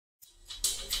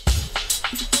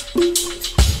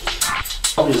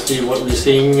Obviously, what we're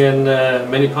seeing in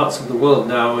many parts of the world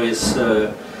now is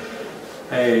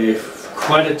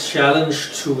quite a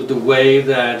challenge to the way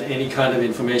that any kind of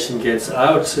information gets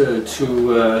out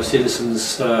to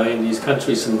citizens in these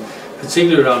countries, and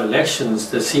particularly around elections.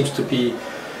 There seems to be,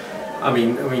 I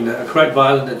mean, a quite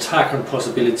violent attack on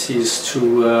possibilities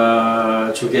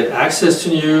to get access to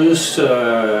news.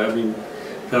 I mean,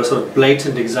 there are sort of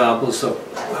blatant examples of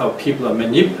how people are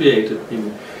manipulated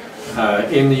in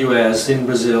the US, in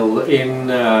Brazil, in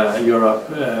Europe.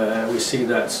 We see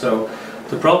that. So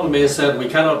the problem is that we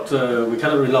cannot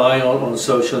rely on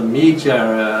social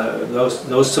media,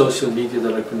 those social media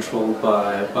that are controlled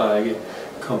by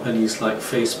companies like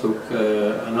Facebook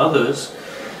and others,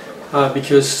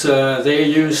 because they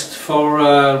are used for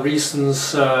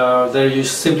reasons. They're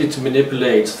used simply to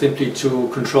manipulate, simply to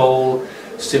control,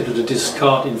 simply to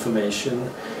discard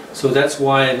information. So that's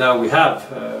why now we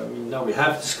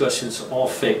have discussions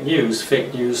of fake news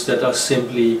that are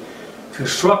simply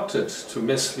constructed to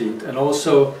mislead, and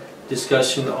also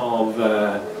discussion of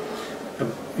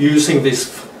using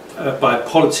this by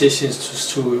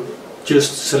politicians to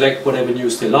just select whatever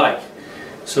news they like.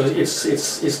 So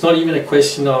it's not even a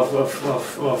question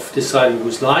of deciding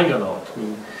who's lying or not. I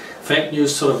mean, fake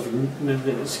news sort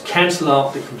of cancel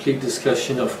out the complete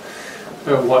discussion of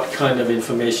what kind of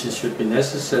information should be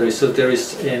necessary. So there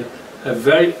is a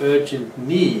very urgent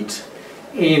need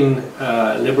in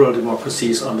liberal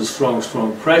democracies under strong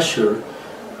pressure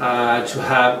to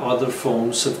have other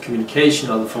forms of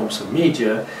communication, other forms of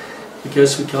media,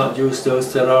 because we can't use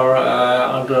those that are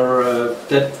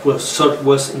that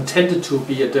was intended to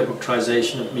be a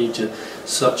democratization of media,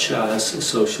 such as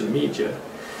social media.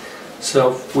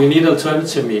 So we need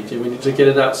alternative media. We need to get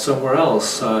it out somewhere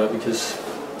else, because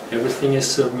everything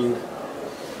is, I mean,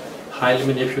 highly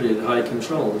manipulated, highly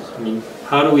controlled. I mean,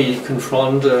 how do we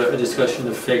confront a discussion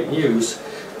of fake news?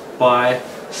 By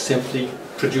simply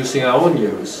producing our own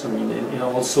news. I mean, in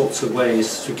all sorts of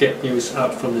ways to get news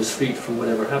out from the street, from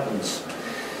whatever happens.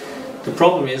 The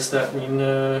problem is that, I mean,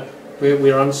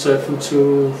 we're uncertain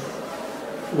to,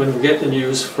 when we get the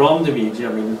news from the media.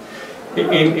 I mean,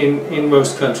 in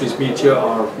most countries, media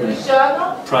are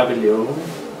privately owned,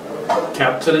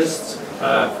 capitalist,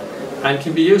 and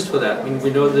can be used for that. I mean, we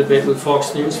know the debate with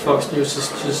Fox News. Fox News is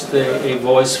just a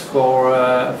voice for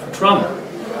Trump.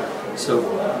 So,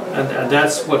 and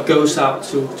that's what goes out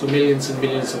to millions and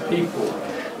millions of people.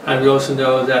 And we also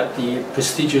know that the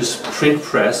prestigious print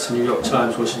press, the New York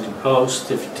Times, Washington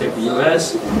Post, if you take the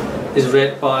US, is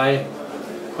read by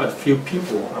quite a few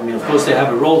people. I mean, of course they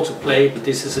have a role to play, but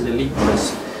this is an elite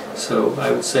press. So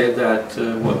I would say that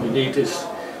what we need is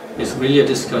really a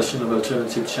discussion of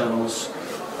alternative channels,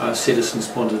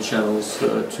 citizen-sponsored channels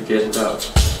to get it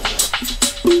out.